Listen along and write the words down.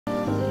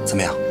怎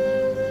么样？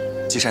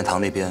积善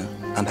堂那边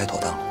安排妥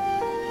当了？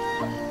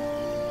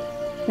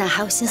哪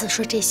还有心思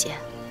说这些？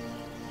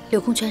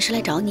柳公权是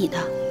来找你的，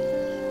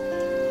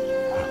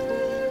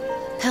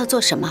他要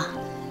做什么？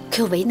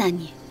可有为难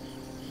你？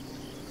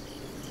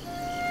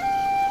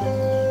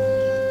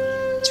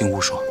进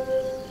屋说。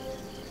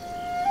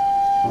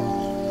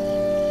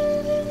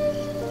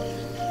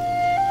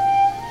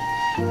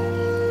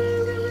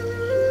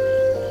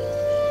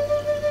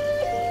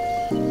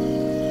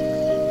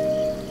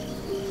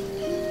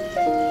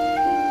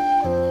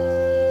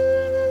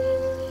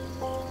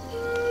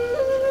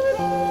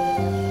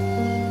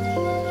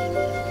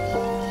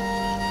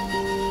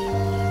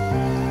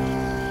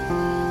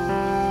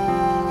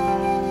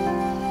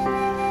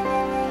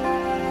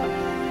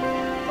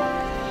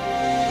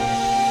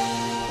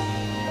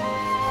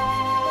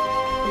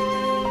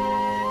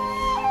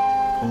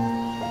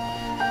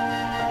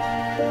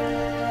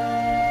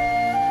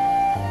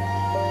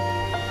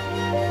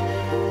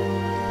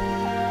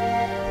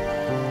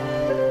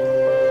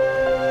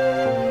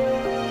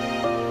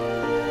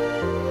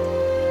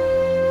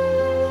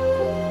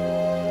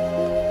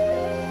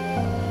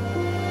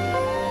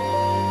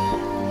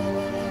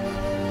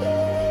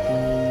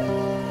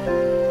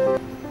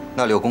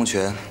 那柳公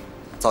权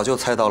早就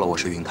猜到了我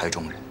是云台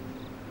中人。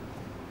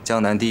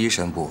江南第一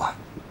神捕啊，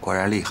果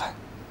然厉害。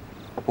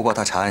不过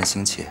他查案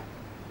心切，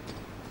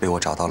被我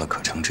找到了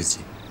可乘之机。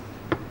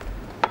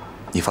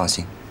你放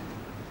心，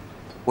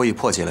我已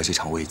破解了这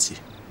场危机。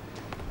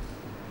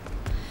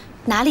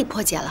哪里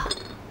破解了？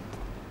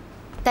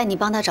待你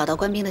帮他找到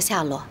官兵的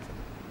下落，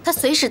他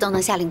随时都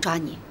能下令抓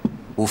你。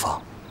无妨。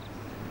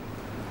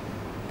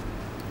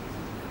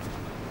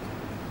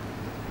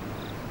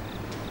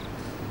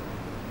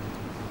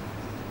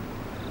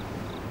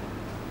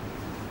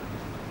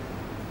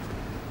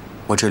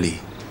 我这里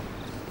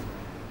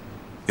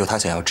有他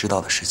想要知道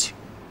的事情。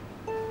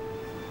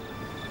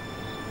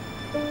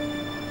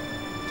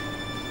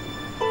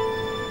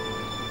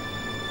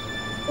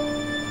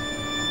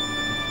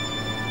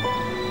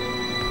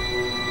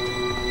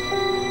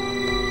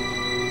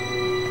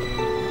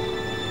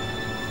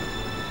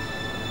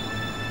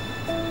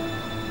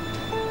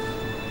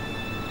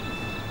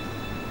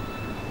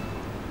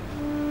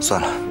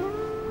算了，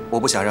我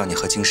不想让你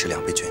和金氏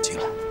两被卷进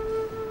来，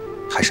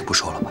还是不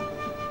说了吧。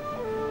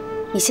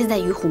 你现在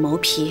与虎谋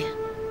皮，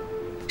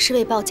是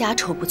为报家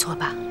仇，不错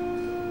吧？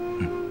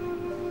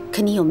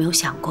可你有没有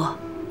想过，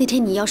那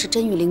天你要是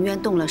真与凌渊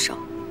动了手，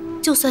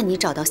就算你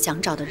找到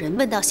想找的人，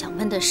问到想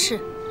问的事，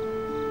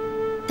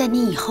但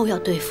你以后要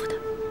对付的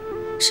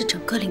是整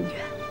个凌渊。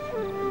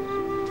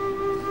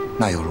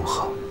那又如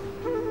何？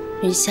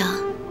云香，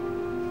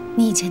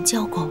你以前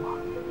教过我，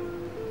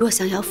若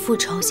想要复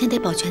仇，先得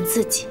保全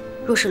自己。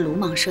若是鲁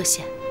莽涉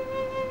险，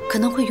可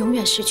能会永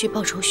远失去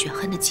报仇雪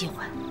恨的机会。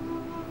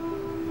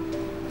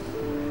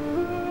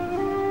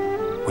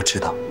 我知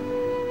道，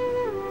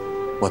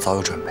我早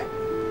有准备。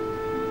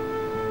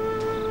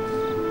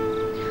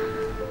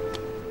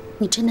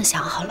你真的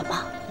想好了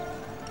吗？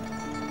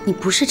你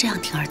不是这样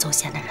铤而走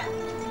险的人。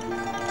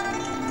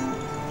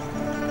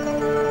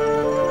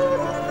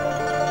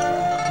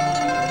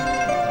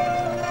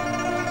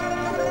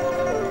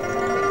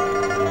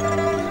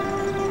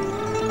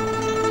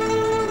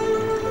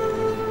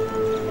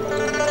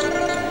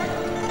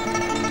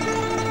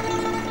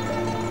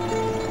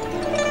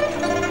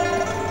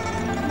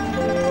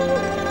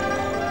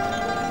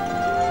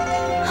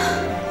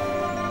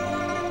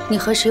你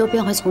何时又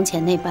变回从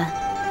前那般，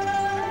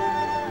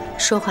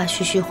说话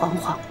虚虚晃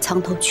晃，藏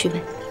头去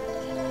尾？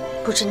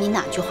不知你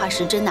哪句话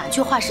是真，哪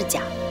句话是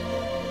假，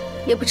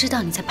也不知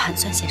道你在盘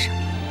算些什么。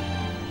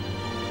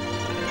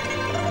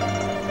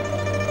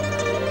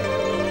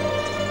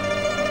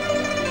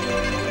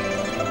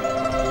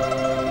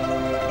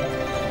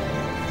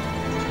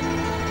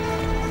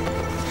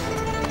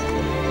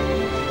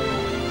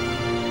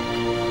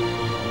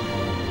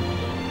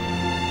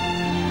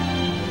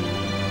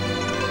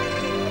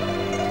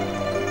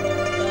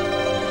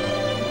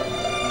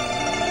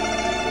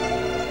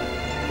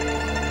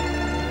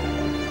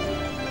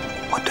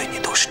我对你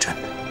都是真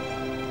的，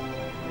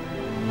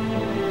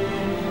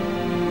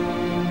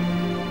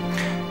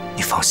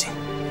你放心，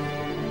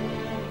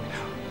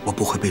我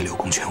不会被柳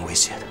公权威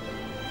胁的。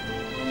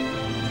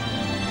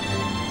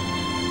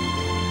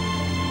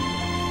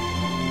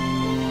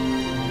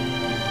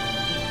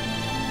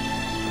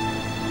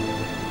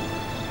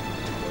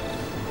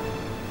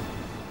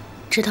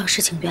知道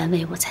事情原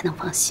委，我才能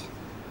放心。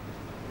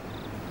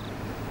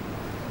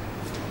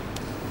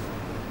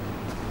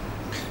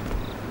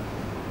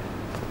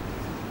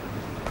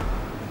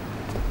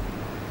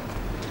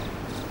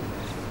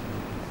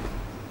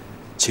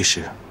其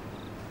实，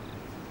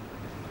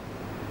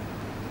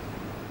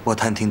我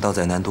探听到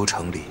在南都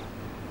城里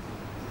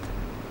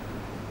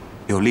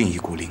有另一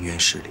股凌渊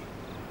势力，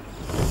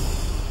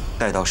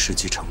待到时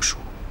机成熟，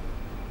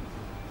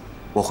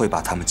我会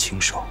把他们亲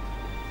手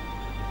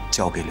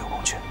交给柳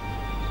公权。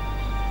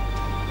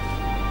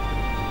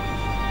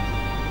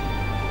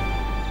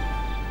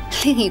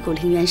另一股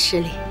凌渊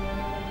势力，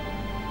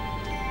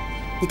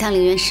你当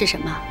陵园是什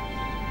么？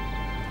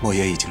莫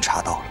爷已经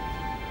查到了，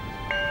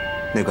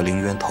那个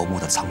陵渊头目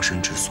的藏身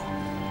之所，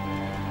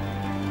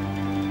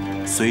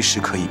随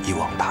时可以一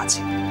网打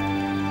尽。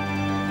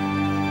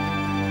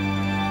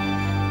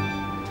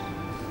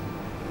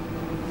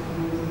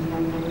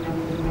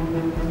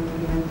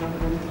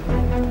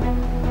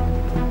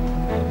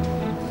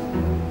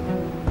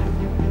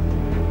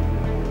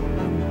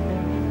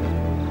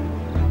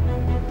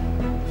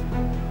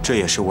这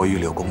也是我与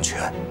柳公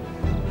权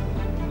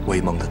为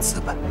盟的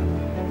资本。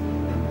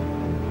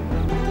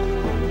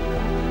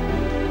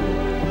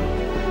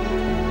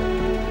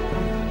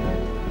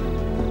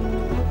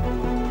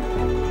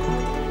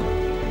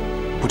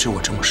不知我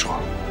这么说，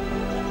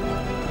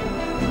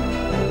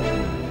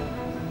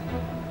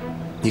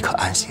你可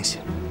安心些？